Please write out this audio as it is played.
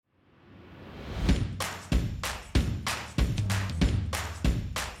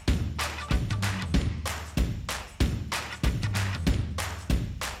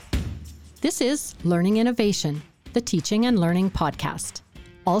This is Learning Innovation, the Teaching and Learning Podcast,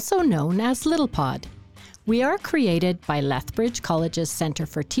 also known as Little Pod. We are created by Lethbridge College's Centre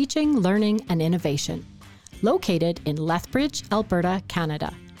for Teaching, Learning and Innovation, located in Lethbridge, Alberta,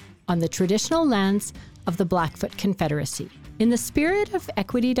 Canada, on the traditional lands of the Blackfoot Confederacy. In the spirit of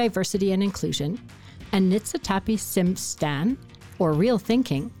equity, diversity and inclusion, and Nitsitapi Simstan, or real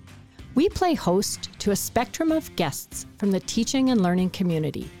thinking, we play host to a spectrum of guests from the teaching and learning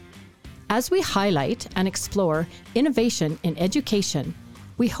community. As we highlight and explore innovation in education,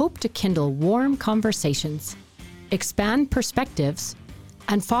 we hope to kindle warm conversations, expand perspectives,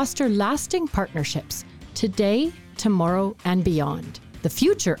 and foster lasting partnerships today, tomorrow, and beyond. The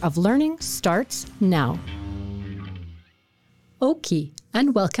future of learning starts now. Oki,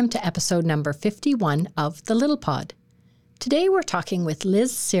 and welcome to episode number 51 of The Little Pod. Today we're talking with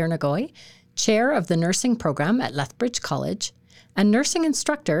Liz Ciernagoy, Chair of the Nursing Program at Lethbridge College, and nursing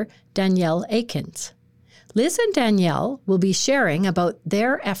instructor Danielle Akins. Liz and Danielle will be sharing about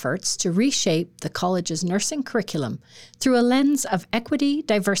their efforts to reshape the college's nursing curriculum through a lens of equity,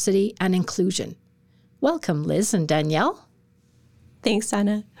 diversity, and inclusion. Welcome, Liz and Danielle. Thanks,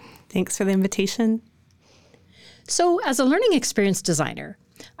 Anna. Thanks for the invitation. So, as a learning experience designer,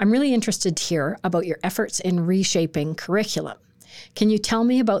 I'm really interested to hear about your efforts in reshaping curriculum. Can you tell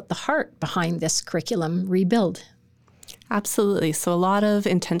me about the heart behind this curriculum rebuild? Absolutely. So a lot of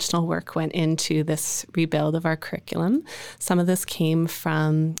intentional work went into this rebuild of our curriculum. Some of this came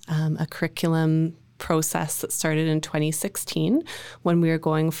from a curriculum process that started in 2016 when we were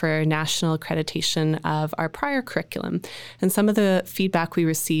going for national accreditation of our prior curriculum. And some of the feedback we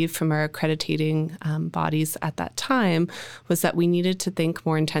received from our accrediting bodies at that time was that we needed to think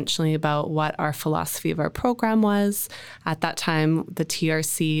more intentionally about what our philosophy of our program was. At that time, the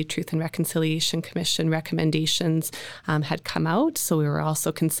TRC, Truth and Reconciliation Commission recommendations had come out. So we were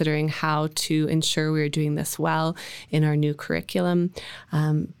also considering how to ensure we were doing this well in our new curriculum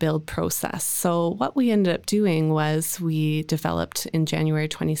build process. So what we ended up doing was we developed in January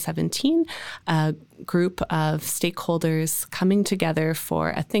 2017 a group of stakeholders coming together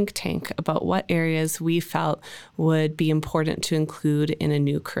for a think tank about what areas we felt would be important to include in a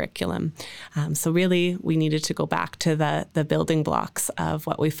new curriculum. So really, we needed to go back to the building blocks of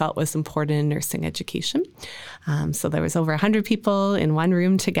what we felt was important in nursing education. So there was over 100 people in one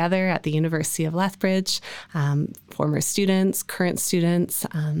room together at the University of Lethbridge, former students, current students,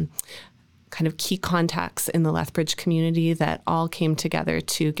 kind of key contacts in the Lethbridge community that all came together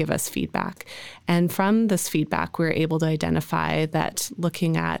to give us feedback. And from this feedback, we were able to identify that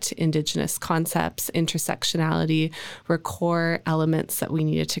looking at Indigenous concepts, intersectionality, were core elements that we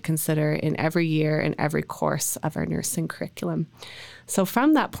needed to consider in every year and every course of our nursing curriculum. So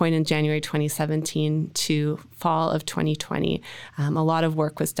from that point in January 2017 to fall of 2020, a lot of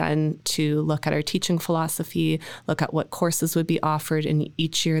work was done to look at our teaching philosophy, look at what courses would be offered in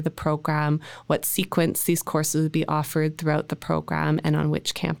each year of the program, what sequence these courses would be offered throughout the program and on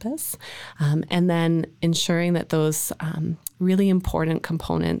which campus, and then ensuring that those really important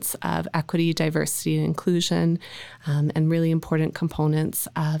components of equity, diversity, and inclusion, and really important components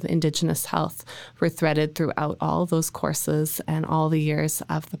of Indigenous health were threaded throughout all those courses and all the years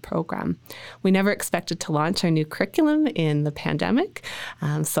of the program. We never expected to launch our new curriculum in the pandemic.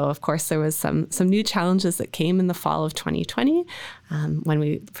 So of course there was some new challenges that came in the fall of 2020 when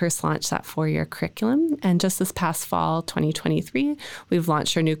we first launched that 4-year curriculum. And just this past fall, 2023, we've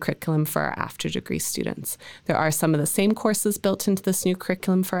launched our new curriculum for our after-degree students. There are some of the same courses built into this new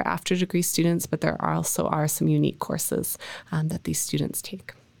curriculum for our after-degree students, but there also are some unique courses that these students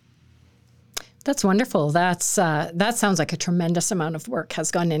take. That's wonderful. That sounds like a tremendous amount of work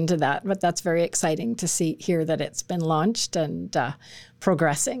has gone into that, but that's very exciting to hear that it's been launched and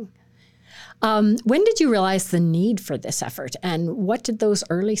progressing. When did you realize the need for this effort, and what did those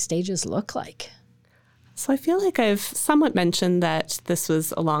early stages look like? So I feel like I've somewhat mentioned that this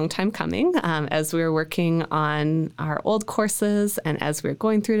was a long time coming as we were working on our old courses and as we were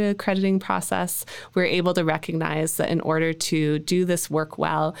going through the accrediting process, we were able to recognize that in order to do this work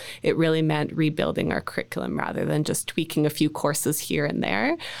well, it really meant rebuilding our curriculum rather than just tweaking a few courses here and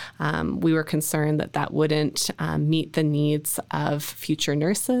there. We were concerned that that wouldn't meet the needs of future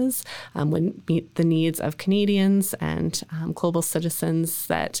nurses, wouldn't meet the needs of Canadians and global citizens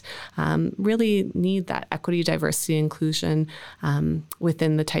that really need that equity, diversity, inclusion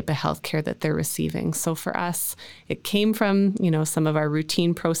within the type of healthcare that they're receiving. So for us, it came from, some of our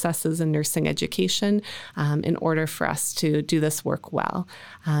routine processes in nursing education in order for us to do this work well.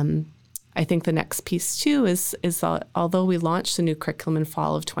 I think the next piece too is although we launched the new curriculum in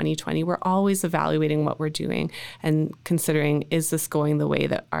fall of 2020, we're always evaluating what we're doing and considering, is this going the way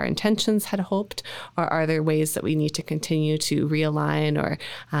that our intentions had hoped, or are there ways that we need to continue to realign or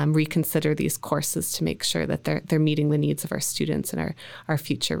reconsider these courses to make sure that they're meeting the needs of our students and our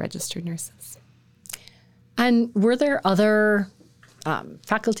future registered nurses. And were there other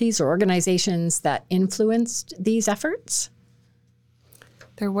faculties or organizations that influenced these efforts?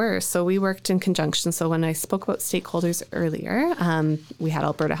 There were. So we worked in conjunction. So when I spoke about stakeholders earlier, we had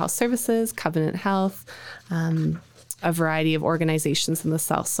Alberta Health Services, Covenant Health, a variety of organizations in the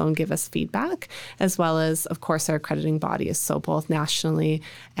South Zone give us feedback, as well as, of course, our accrediting bodies. So both nationally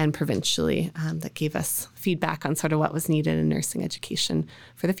and provincially that gave us feedback on sort of what was needed in nursing education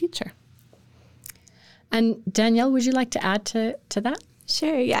for the future. And Danielle, would you like to add to that?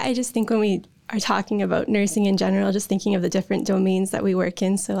 Sure. Yeah, I just think when we are talking about nursing in general, just thinking of the different domains that we work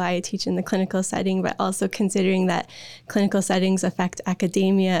in. So I teach in the clinical setting, but also considering that clinical settings affect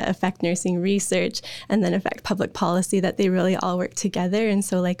academia, affect nursing research, and then affect public policy, that they really all work together. And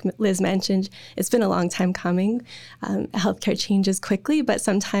so like Liz mentioned, it's been a long time coming. Healthcare changes quickly, but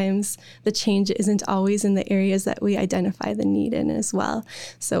sometimes the change isn't always in the areas that we identify the need in as well.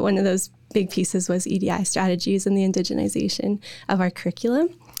 So one of those big pieces was EDI strategies and the indigenization of our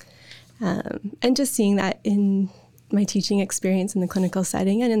curriculum. And just seeing that in my teaching experience in the clinical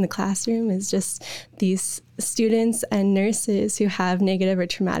setting and in the classroom is just these students and nurses who have negative or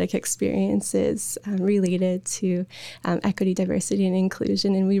traumatic experiences related to equity, diversity, and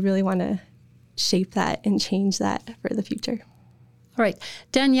inclusion. And we really want to shape that and change that for the future. All right.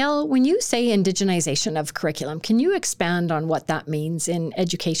 Danielle, when you say indigenization of curriculum, can you expand on what that means in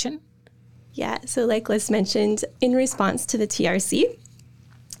education? Yeah. So like Liz mentioned, in response to the TRC,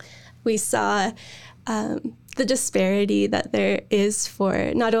 we saw the disparity that there is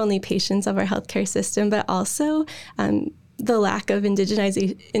for not only patients of our healthcare system, but also the lack of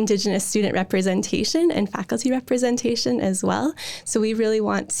Indigenous student representation and faculty representation as well. So we really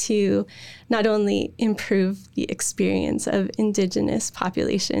want to not only improve the experience of Indigenous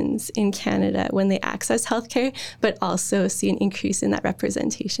populations in Canada when they access healthcare, but also see an increase in that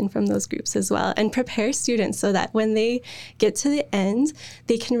representation from those groups as well, and prepare students so that when they get to the end,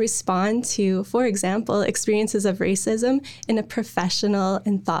 they can respond to, for example, experiences of racism in a professional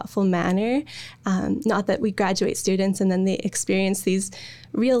and thoughtful manner. Not that we graduate students and then they experience these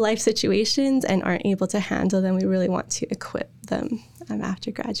real life situations and aren't able to handle them. We really want to equip them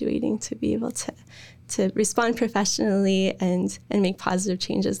after graduating to be able to respond professionally and make positive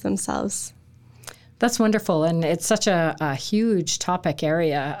changes themselves. That's wonderful. And it's such a huge topic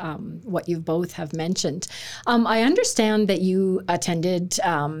area, what you both have mentioned. I understand that you attended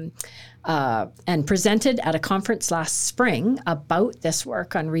and presented at a conference last spring about this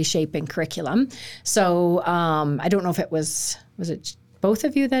work on reshaping curriculum. So I don't know if it was it both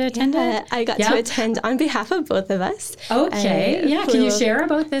of you that attended? Yeah, I got to attend on behalf of both of us. Okay. Can you share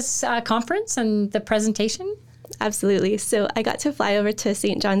about this conference and the presentation? Absolutely. So I got to fly over to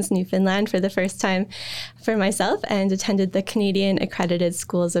St. John's, Newfoundland for the first time for myself and attended the Canadian Accredited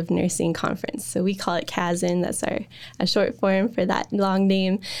Schools of Nursing Conference. So we call it CASN. That's a short form for that long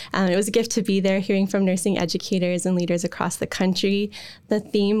name. It was a gift to be there, hearing from nursing educators and leaders across the country. The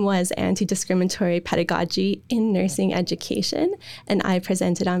theme was anti-discriminatory pedagogy in nursing education. And I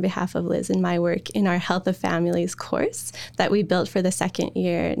presented on behalf of Liz and my work in our Health of Families course that we built for the second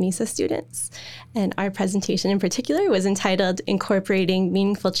year NISA students. And our presentation in particular was entitled Incorporating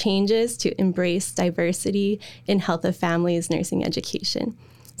Meaningful Changes to Embrace Diversity in Health of Families Nursing Education.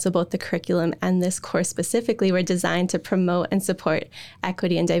 So both the curriculum and this course specifically were designed to promote and support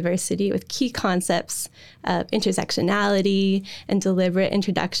equity and diversity with key concepts of intersectionality and deliberate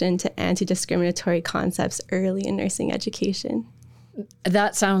introduction to anti-discriminatory concepts early in nursing education.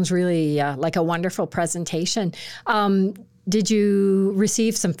 That sounds really like a wonderful presentation. Did you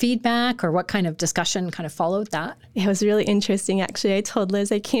receive some feedback, or what kind of discussion kind of followed that? It was really interesting, actually. I told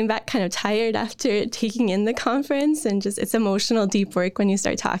Liz I came back kind of tired after taking in the conference, and just it's emotional, deep work when you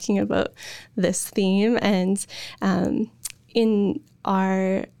start talking about this theme. And in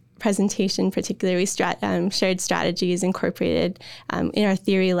our presentation particularly, we shared strategies incorporated in our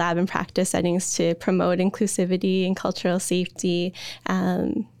theory, lab, and practice settings to promote inclusivity and cultural safety,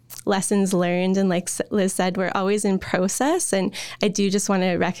 lessons learned. And like Liz said, we're always in process. And I do just want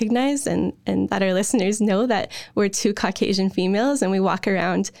to recognize and that our listeners know that we're two Caucasian females and we walk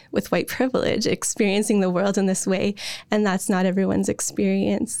around with white privilege, experiencing the world in this way. And that's not everyone's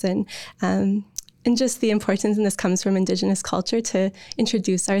experience. And and just the importance, and this comes from Indigenous culture, to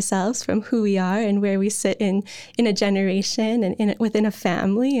introduce ourselves from who we are and where we sit in a generation and within a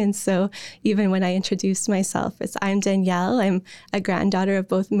family. And so even when I introduced myself, I'm Danielle. I'm a granddaughter of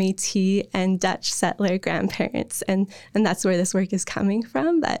both Métis and Dutch settler grandparents. And that's where this work is coming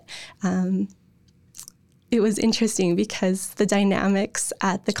from. That it was interesting because the dynamics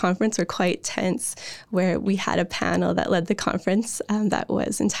at the conference were quite tense, where we had a panel that led the conference that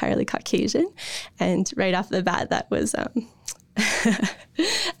was entirely Caucasian. And right off the bat, that was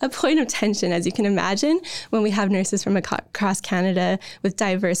a point of tension, as you can imagine, when we have nurses from across Canada with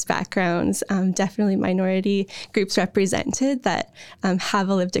diverse backgrounds, definitely minority groups represented that have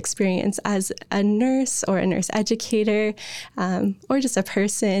a lived experience as a nurse or a nurse educator, or just a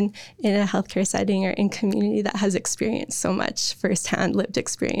person in a healthcare setting or in community that has experienced so much firsthand lived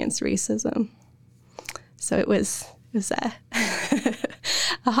experience racism. So it was a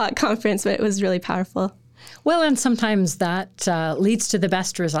hot conference, but it was really powerful. Well, and sometimes that leads to the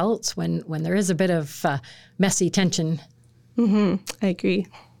best results when there is a bit of messy tension. Mm-hmm. I agree.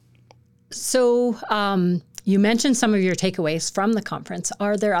 So you mentioned some of your takeaways from the conference.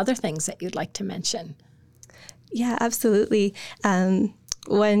 Are there other things that you'd like to mention? Yeah, absolutely.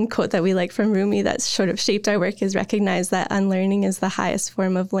 One quote that we like from Rumi that sort of shaped our work is recognize that unlearning is the highest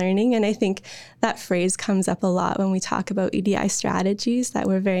form of learning. And I think that phrase comes up a lot when we talk about EDI strategies, that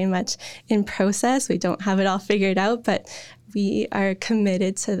we're very much in process. We don't have it all figured out, but we are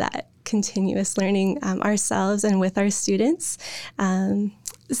committed to that continuous learning ourselves and with our students.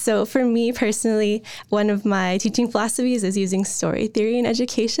 So for me personally, one of my teaching philosophies is using story theory in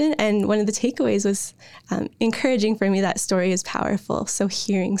education. And one of the takeaways was encouraging for me that story is powerful. So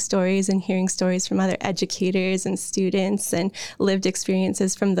hearing stories from other educators and students and lived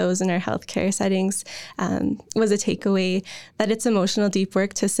experiences from those in our healthcare settings was a takeaway, that it's emotional deep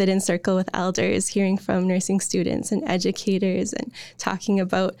work to sit in circle with elders, hearing from nursing students and educators and talking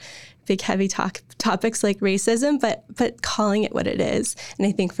about big, heavy topics like racism, but calling it what it is. And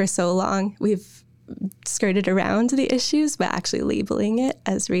I think for so long we've skirted around the issues, but actually labeling it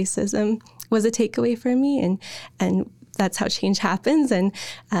as racism was a takeaway for me. And that's how change happens. And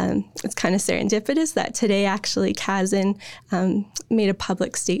it's kind of serendipitous that today actually Kazan made a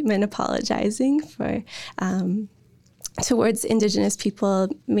public statement apologizing for towards Indigenous people,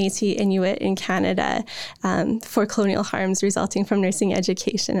 Métis, Inuit in Canada, for colonial harms resulting from nursing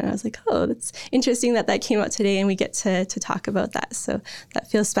education. And I was like, oh, that's interesting that came out today and we get to talk about that. So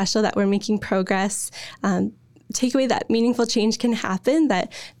that feels special that we're making progress. Takeaway that meaningful change can happen,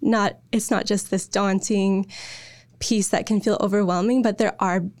 that it's not just this daunting piece that can feel overwhelming, but there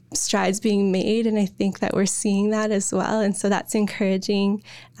are strides being made. And I think that we're seeing that as well. And so that's encouraging.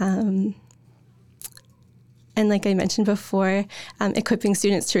 And like I mentioned before, equipping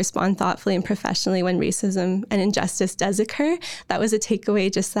students to respond thoughtfully and professionally when racism and injustice does occur. That was a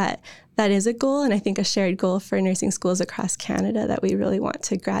takeaway, just that is a goal, and I think a shared goal for nursing schools across Canada, that we really want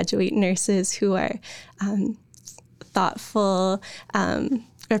to graduate nurses who are thoughtful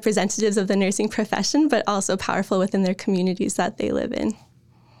representatives of the nursing profession, but also powerful within their communities that they live in.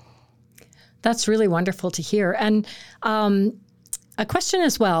 That's really wonderful to hear. And a question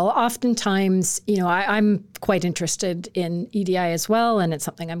as well, oftentimes, I'm quite interested in EDI as well, and it's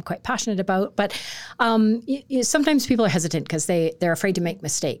something I'm quite passionate about, but sometimes people are hesitant because they're afraid to make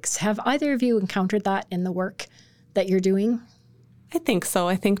mistakes. Have either of you encountered that in the work that you're doing? I think so.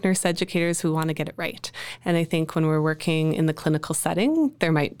 I think nurse educators, we want to get it right. And I think when we're working in the clinical setting,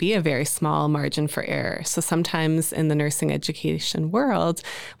 there might be a very small margin for error. So sometimes in the nursing education world,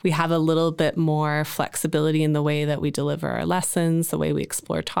 we have a little bit more flexibility in the way that we deliver our lessons, the way we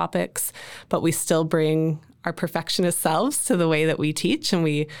explore topics, but we still bring our perfectionist selves to the way that we teach, and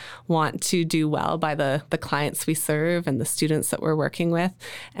we want to do well by the clients we serve and the students that we're working with.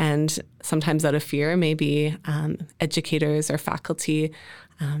 And sometimes out of fear, maybe educators or faculty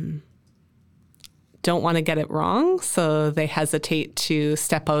don't want to get it wrong, so they hesitate to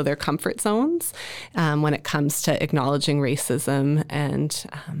step out of their comfort zones when it comes to acknowledging racism and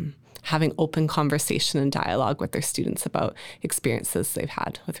having open conversation and dialogue with their students about experiences they've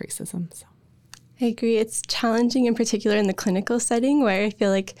had with racism. So. I agree. It's challenging, in particular in the clinical setting, where I feel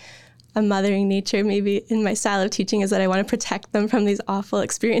like a mothering nature maybe in my style of teaching is that I want to protect them from these awful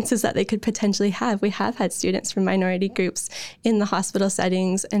experiences that they could potentially have. We have had students from minority groups in the hospital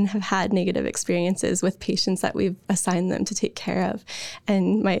settings and have had negative experiences with patients that we've assigned them to take care of.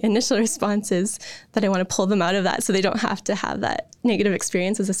 And my initial response is that I want to pull them out of that so they don't have to have that negative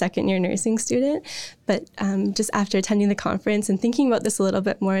experience as a second-year nursing student. But just after attending the conference and thinking about this a little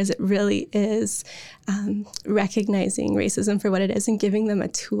bit more, as it really is recognizing racism for what it is and giving them a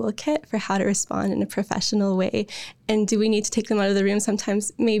toolkit appropriate for how to respond in a professional way. And do we need to take them out of the room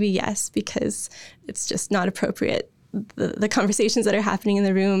sometimes? Maybe yes, because it's just not appropriate. The conversations that are happening in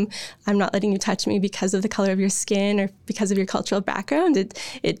the room, I'm not letting you touch me because of the color of your skin or because of your cultural background.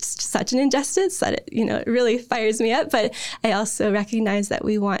 It's such an injustice that it really fires me up. But I also recognize that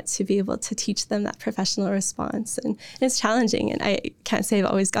we want to be able to teach them that professional response. And it's challenging, and I can't say I've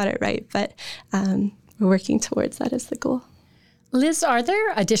always got it right, but we're working towards that as the goal. Liz, are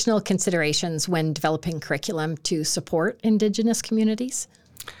there additional considerations when developing curriculum to support Indigenous communities?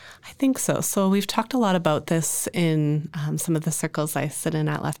 I think so. So we've talked a lot about this in some of the circles I sit in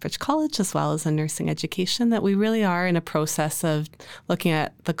at Lethbridge College, as well as in nursing education, that we really are in a process of looking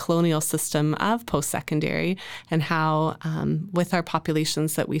at the colonial system of post-secondary and how with our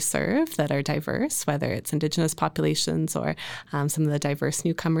populations that we serve that are diverse, whether it's Indigenous populations or some of the diverse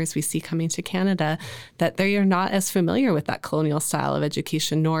newcomers we see coming to Canada, that they are not as familiar with that colonial style of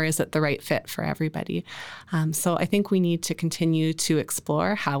education, nor is it the right fit for everybody. So I think we need to continue to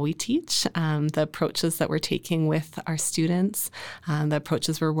explore how we teach, the approaches that we're taking with our students, the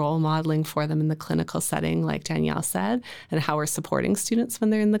approaches we're role modeling for them in the clinical setting, like Danielle said, and how we're supporting students when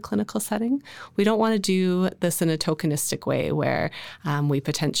they're in the clinical setting. We don't want to do this in a tokenistic way where we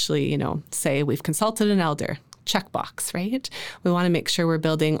potentially, say we've consulted an elder. Checkbox, right? We want to make sure we're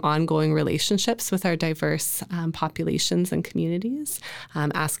building ongoing relationships with our diverse populations and communities,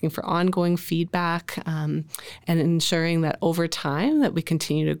 asking for ongoing feedback, and ensuring that over time that we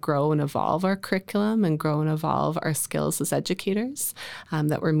continue to grow and evolve our curriculum and grow and evolve our skills as educators,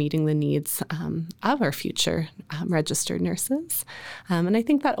 that we're meeting the needs of our future registered nurses. And I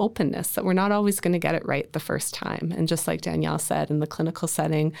think that openness, that we're not always going to get it right the first time. And just like Danielle said, in the clinical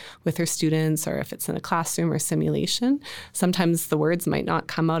setting with her students, or if it's in a classroom or simulation, sometimes the words might not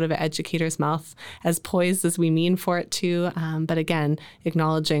come out of an educator's mouth as poised as we mean for it to. But again,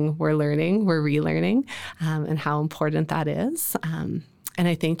 acknowledging we're learning, we're relearning, and how important that is. And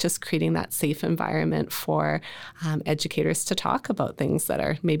I think just creating that safe environment for educators to talk about things that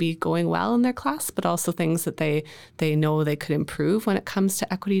are maybe going well in their class, but also things that they know they could improve when it comes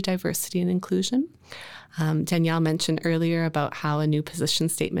to equity, diversity, and inclusion. Danielle mentioned earlier about how a new position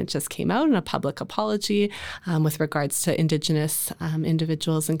statement just came out and a public apology with regards to Indigenous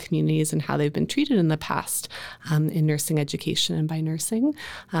individuals and communities and how they've been treated in the past in nursing education and by nursing.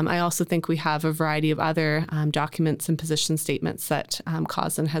 I also think we have a variety of other documents and position statements that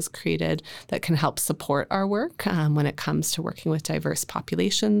CAUSN has created that can help support our work when it comes to working with diverse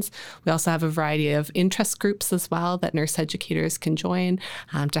populations. We also have a variety of interest groups as well that nurse educators can join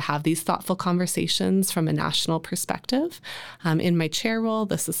to have these thoughtful conversations from a national perspective. In my chair role,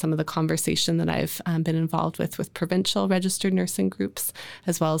 this is some of the conversation that I've been involved with provincial registered nursing groups,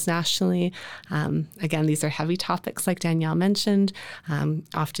 as well as nationally. Again, these are heavy topics like Danielle mentioned.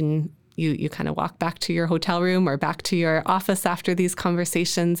 Often you kind of walk back to your hotel room or back to your office after these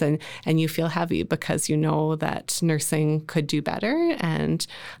conversations and you feel heavy because you know that nursing could do better and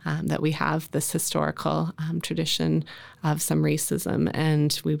that we have this historical tradition of some racism.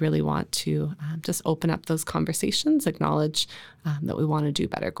 And we really want to just open up those conversations, acknowledge that we want to do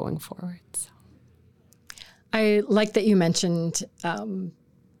better going forward. So. I like that you mentioned some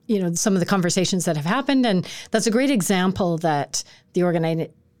of the conversations that have happened. And that's a great example that the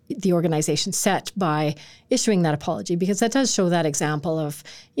organization set by issuing that apology, because that does show that example of,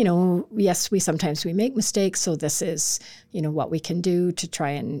 yes, we make mistakes. So this is, what we can do to try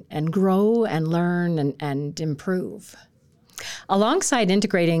and grow and learn and improve. Alongside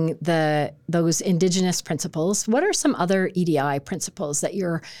integrating those Indigenous principles, what are some other EDI principles that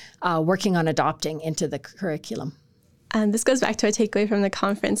you're working on adopting into the curriculum? This goes back to a takeaway from the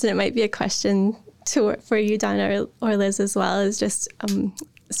conference, and it might be a question for you, Donna, or Liz as well, is just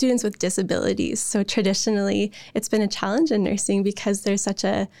students with disabilities. So traditionally, it's been a challenge in nursing because there's such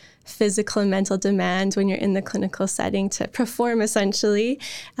a physical and mental demand when you're in the clinical setting to perform essentially.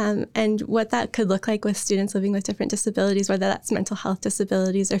 And what that could look like with students living with different disabilities, whether that's mental health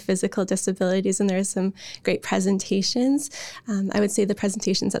disabilities or physical disabilities. And there's some great presentations. I would say the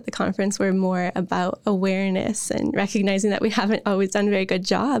presentations at the conference were more about awareness and recognizing that we haven't always done a very good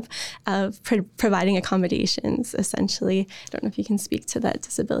job of providing accommodations, essentially. I don't know if you can speak to that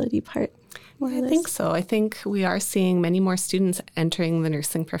disability part. I think so. I think we are seeing many more students entering the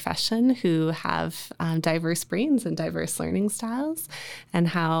nursing profession who have diverse brains and diverse learning styles, and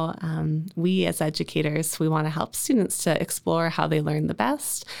how we as educators, we want to help students to explore how they learn the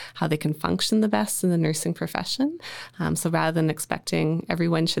best, how they can function the best in the nursing profession. So rather than expecting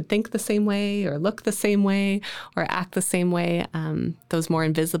everyone should think the same way or look the same way or act the same way, those more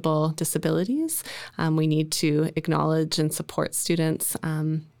invisible disabilities, we need to acknowledge and support students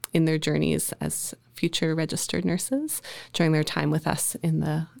in their journeys as future registered nurses during their time with us in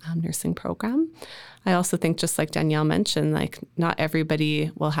the nursing program. I also think, just like Danielle mentioned, like not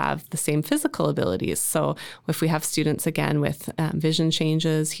everybody will have the same physical abilities. So if we have students, again, with vision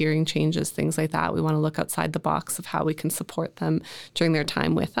changes, hearing changes, things like that, we want to look outside the box of how we can support them during their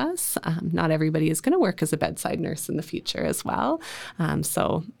time with us. Not everybody is going to work as a bedside nurse in the future as well.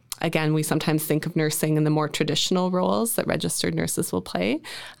 So again, we sometimes think of nursing in the more traditional roles that registered nurses will play.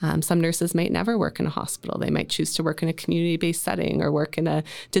 Some nurses might never work in a hospital. They might choose to work in a community-based setting or work in a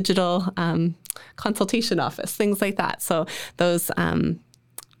digital consultation office, things like that. So those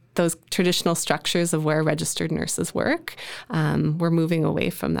traditional structures of where registered nurses work, we're moving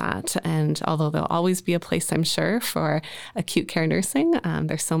away from that. And although there'll always be a place, I'm sure, for acute care nursing,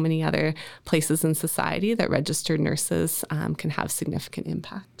 there's so many other places in society that registered nurses can have significant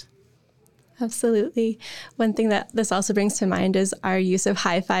impact. Absolutely. One thing that this also brings to mind is our use of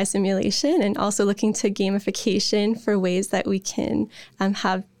hi-fi simulation, and also looking to gamification for ways that we can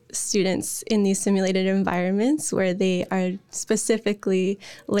have students in these simulated environments where they are specifically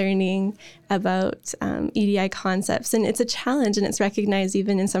learning about EDI concepts. And it's a challenge, and it's recognized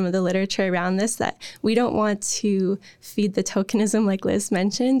even in some of the literature around this, that we don't want to feed the tokenism like Liz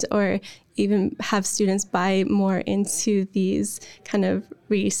mentioned, or even have students buy more into these kind of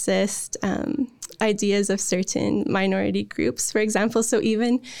racist ideas of certain minority groups, for example. So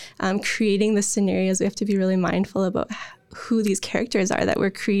even creating the scenarios, we have to be really mindful about who these characters are that we're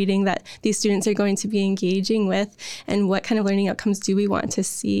creating, that these students are going to be engaging with, and what kind of learning outcomes do we want to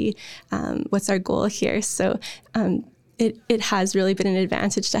see? What's our goal here? So it has really been an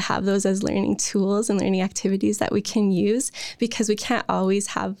advantage to have those as learning tools and learning activities that we can use, because we can't always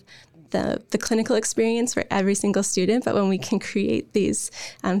have the clinical experience for every single student, but when we can create these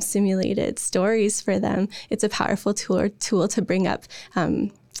simulated stories for them, it's a powerful tool to bring up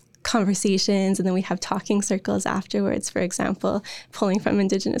conversations. And then we have talking circles afterwards, for example, pulling from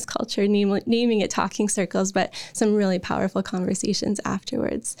Indigenous culture, naming it talking circles, but some really powerful conversations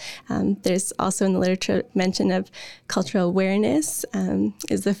afterwards. There's also in the literature mention of cultural awareness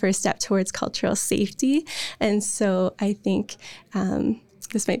is the first step towards cultural safety. And so I think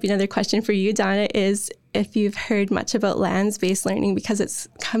this might be another question for you, Donna, is if you've heard much about lands-based learning, because it's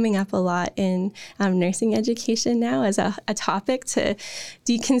coming up a lot in nursing education now as a topic, to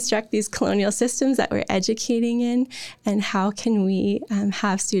deconstruct these colonial systems that we're educating in, and how can we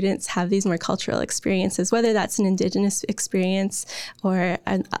have students have these more cultural experiences, whether that's an Indigenous experience or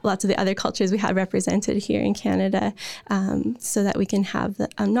lots of the other cultures we have represented here in Canada, so that we can have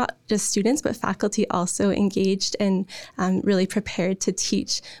not just students, but faculty also engaged and really prepared to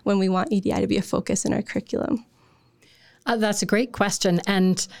teach when we want EDI to be a focus in our curriculum. That's a great question.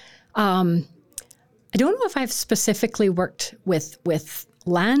 And I don't know if I've specifically worked with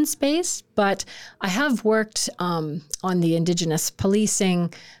lands-based, but I have worked on the Indigenous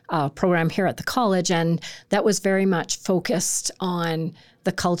policing program here at the college, and that was very much focused on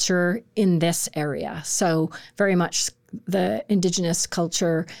the culture in this area. So very much the Indigenous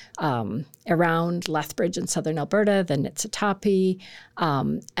culture around Lethbridge in southern Alberta, the Niitsitapi,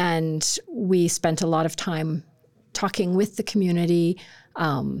 and we spent a lot of time talking with the community,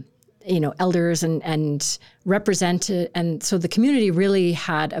 elders and represented, and so the community really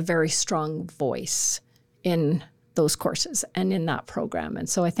had a very strong voice in those courses and in that program. And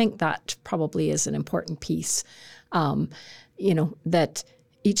so I think that probably is an important piece, that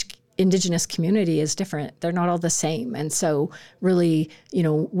each Indigenous community is different. They're not all the same. And so really,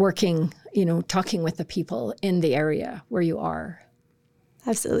 working, talking with the people in the area where you are.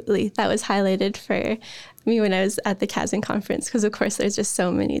 Absolutely. That was highlighted for me when I was at the CASN conference, because of course there's just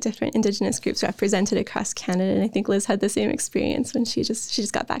so many different Indigenous groups represented across Canada. And I think Liz had the same experience when she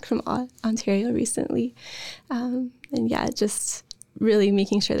just got back from Ontario recently. Just really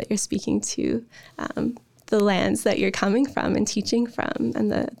making sure that you're speaking to the lands that you're coming from and teaching from, and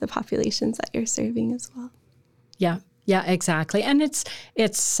the populations that you're serving as well. Yeah, exactly. And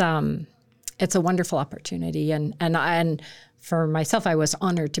it's a wonderful opportunity. And for myself, I was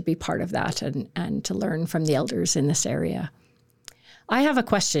honored to be part of that and to learn from the elders in this area. I have a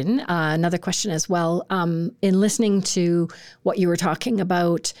question, another question as well. In listening to what you were talking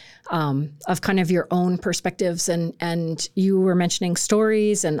about, of kind of your own perspectives, and you were mentioning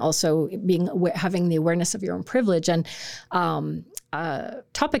stories and also having the awareness of your own privilege, and a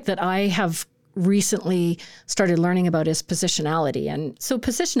topic that I have recently started learning about is positionality. And so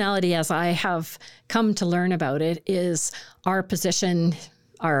positionality, as I have come to learn about it, is our position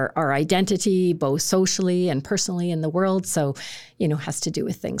our identity, both socially and personally in the world. So, has to do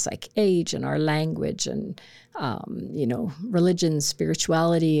with things like age and our language and, religion,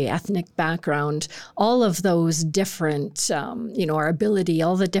 spirituality, ethnic background, all of those different, our ability,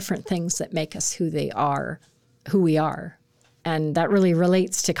 all the different things that make us who we are. And that really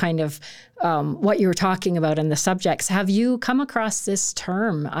relates to kind of what you were talking about in the subjects. Have you come across this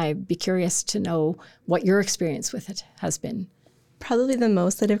term? I'd be curious to know what your experience with it has been. Probably the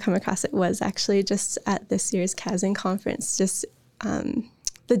most that I've come across it was actually just at this year's CASN conference, just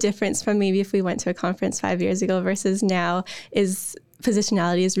the difference from maybe if we went to a conference 5 years ago versus now is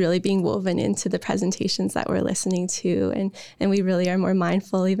positionality is really being woven into the presentations that we're listening to. And we really are more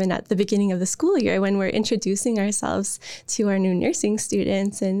mindful even at the beginning of the school year when we're introducing ourselves to our new nursing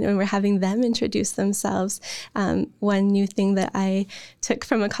students and when we're having them introduce themselves. One new thing that I took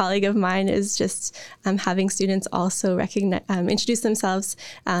from a colleague of mine is just having students also introduce themselves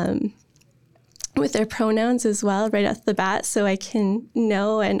with their pronouns as well right off the bat, so I can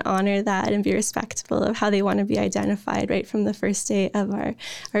know and honor that and be respectful of how they want to be identified right from the first day of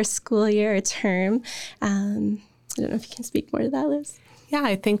our school year or term. I don't know if you can speak more to that, Liz. Yeah,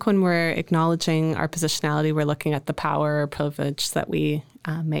 I think when we're acknowledging our positionality, we're looking at the power or privilege that we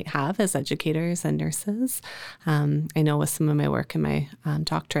might have as educators and nurses. I know with some of my work in my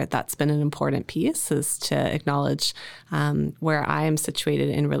doctorate, that's been an important piece, is to acknowledge where I am situated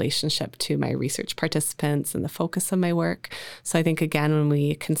in relationship to my research participants and the focus of my work. So I think, again, when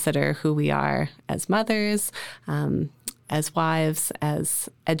we consider who we are as mothers, as wives, as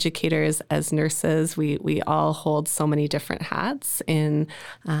educators, as nurses, we all hold so many different hats in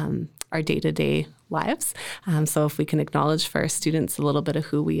our day-to-day lives. So if we can acknowledge for our students a little bit of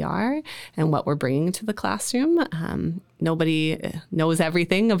who we are and what we're bringing to the classroom, nobody knows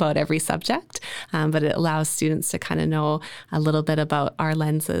everything about every subject, but it allows students to kind of know a little bit about our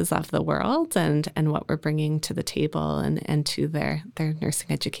lenses of the world and what we're bringing to the table and to their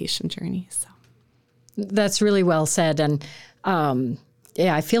nursing education journey. So. That's really well said. And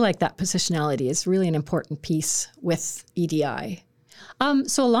I feel like that positionality is really an important piece with EDI.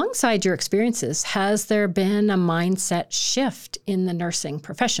 So alongside your experiences, has there been a mindset shift in the nursing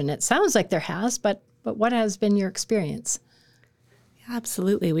profession? It sounds like there has, but what has been your experience? Yeah,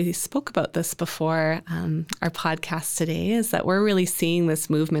 absolutely. We spoke about this before our podcast today, is that we're really seeing this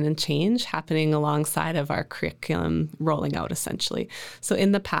movement and change happening alongside of our curriculum rolling out, essentially. So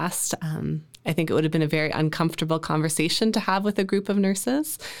in the past, I think it would have been a very uncomfortable conversation to have with a group of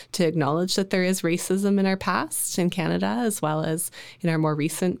nurses to acknowledge that there is racism in our past in Canada, as well as in our more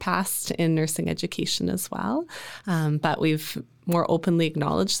recent past in nursing education as well. But we've more openly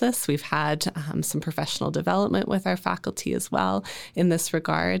acknowledged this. We've had some professional development with our faculty as well in this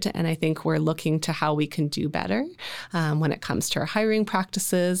regard. And I think we're looking to how we can do better when it comes to our hiring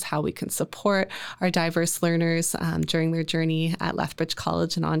practices, how we can support our diverse learners during their journey at Lethbridge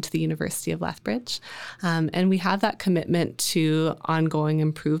College and on to the University of Lethbridge. And we have that commitment to ongoing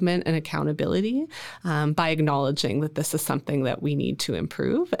improvement and accountability by acknowledging that this is something that we need to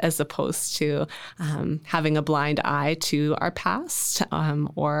improve, as opposed to having a blind eye to our past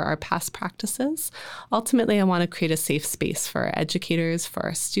or our past practices. Ultimately, I want to create a safe space for our educators, for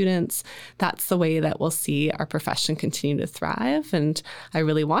our students. That's the way that we'll see our profession continue to thrive. And I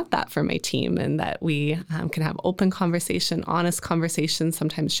really want that for my team, and that we can have open conversation, honest conversation,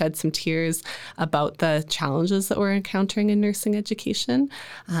 sometimes shed some tears about the challenges that we're encountering in nursing education.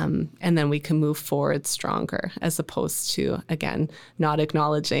 And then we can move forward stronger, as opposed to, again, not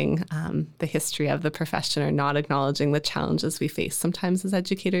acknowledging the history of the profession or not acknowledging the challenges we face sometimes as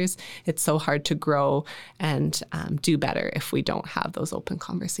educators. It's so hard to grow and do better if we don't have those open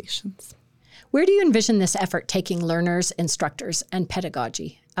conversations. Where do you envision this effort taking learners, instructors, and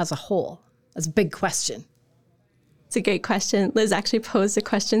pedagogy as a whole? That's a big question. It's a great question. Liz actually posed a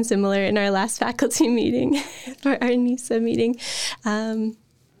question similar in our last faculty meeting for our NISA meeting.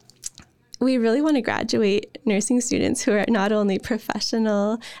 We really want to graduate nursing students who are not only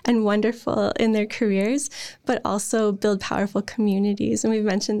professional and wonderful in their careers, but also build powerful communities. And we've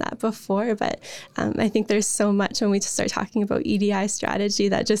mentioned that before, but I think there's so much when we start talking about EDI strategy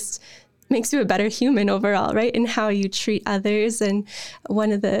that just makes you a better human overall, right? And how you treat others. And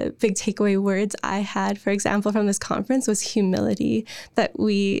one of the big takeaway words I had, for example, from this conference was humility, that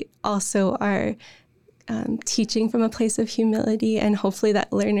we also are teaching from a place of humility, and hopefully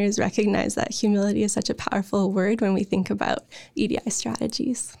that learners recognize that humility is such a powerful word when we think about EDI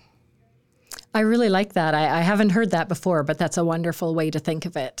strategies. I really like that. I haven't heard that before, but that's a wonderful way to think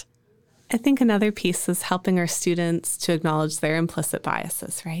of it. I think another piece is helping our students to acknowledge their implicit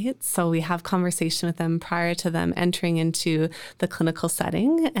biases, right? So we have conversation with them prior to them entering into the clinical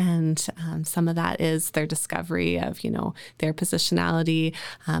setting. And some of that is their discovery of, their positionality,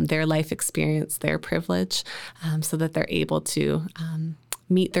 their life experience, their privilege, so that they're able to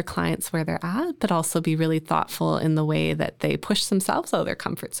meet their clients where they're at, but also be really thoughtful in the way that they push themselves out of their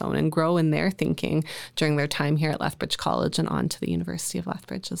comfort zone and grow in their thinking during their time here at Lethbridge College and on to the University of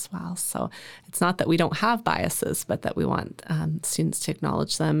Lethbridge as well. So it's not that we don't have biases, but that we want students to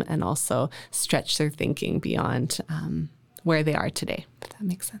acknowledge them and also stretch their thinking beyond where they are today, if that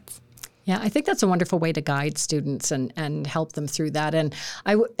makes sense. Yeah, I think that's a wonderful way to guide students and help them through that. And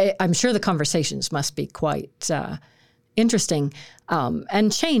I'm sure the conversations must be quite interesting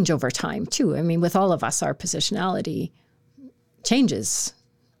and change over time too. I mean, with all of us, our positionality changes.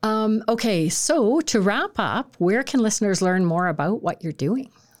 Okay, so to wrap up, where can listeners learn more about what you're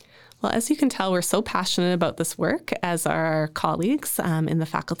doing? Well, as you can tell, we're so passionate about this work, as are our colleagues in the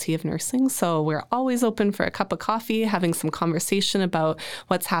Faculty of Nursing. So we're always open for a cup of coffee, having some conversation about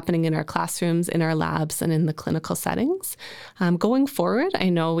what's happening in our classrooms, in our labs, and in the clinical settings. Going forward, I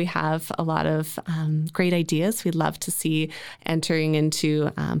know we have a lot of great ideas we'd love to see entering into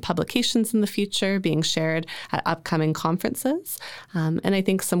publications in the future, being shared at upcoming conferences. And I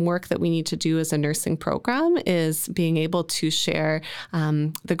think some work that we need to do as a nursing program is being able to share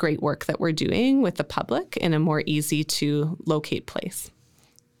the great work that we're doing with the public in a more easy to locate place.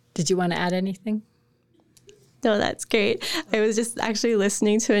 Did you want to add anything? No, that's great. I was just actually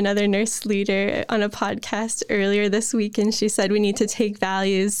listening to another nurse leader on a podcast earlier this week, and she said we need to take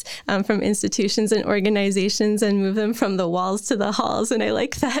values from institutions and organizations and move them from the walls to the halls. And I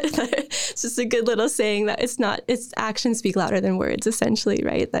like that. It's just a good little saying that it's actions speak louder than words, essentially,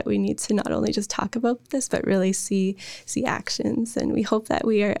 right? That we need to not only just talk about this, but really see actions. And we hope that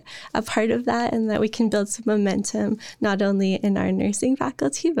we are a part of that and that we can build some momentum, not only in our nursing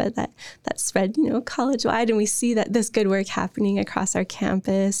faculty, but that spread, college-wide. And we see that this good work happening across our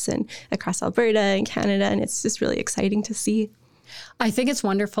campus and across Alberta and Canada, and it's just really exciting to see. I think it's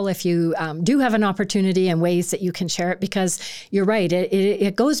wonderful if you do have an opportunity and ways that you can share it, because you're right,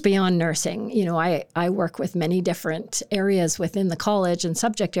 it goes beyond nursing. I work with many different areas within the college and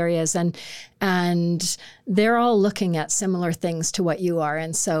subject areas, and they're all looking at similar things to what you are.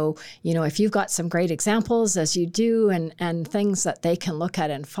 And so, if you've got some great examples, as you do, and things that they can look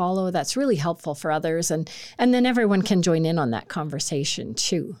at and follow, that's really helpful for others. And then everyone can join in on that conversation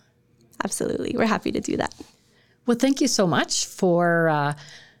too. Absolutely. We're happy to do that. Well, thank you so much for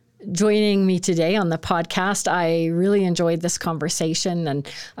joining me today on the podcast. I really enjoyed this conversation, and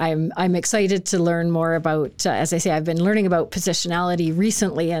I'm excited to learn more about, as I say, I've been learning about positionality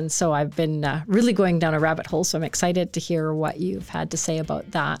recently, and so I've been really going down a rabbit hole. So I'm excited to hear what you've had to say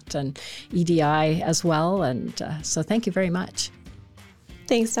about that and EDI as well. And so thank you very much.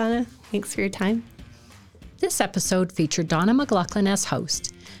 Thanks, Donna. Thanks for your time. This episode featured Donna McLaughlin as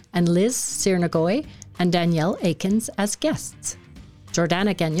host and Liz Sirnagoy and Danielle Aikens as guests.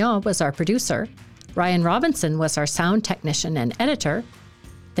 Jordana Gagnon was our producer. Ryan Robinson was our sound technician and editor.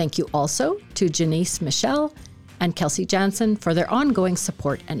 Thank you also to Janice Michelle and Kelsey Jansen for their ongoing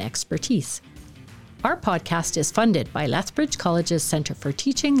support and expertise. Our podcast is funded by Lethbridge College's Centre for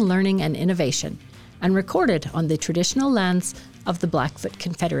Teaching, Learning and Innovation and recorded on the traditional lands of the Blackfoot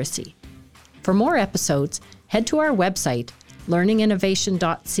Confederacy. For more episodes, head to our website,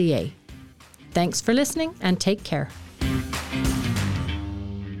 learninginnovation.ca. Thanks for listening and take care.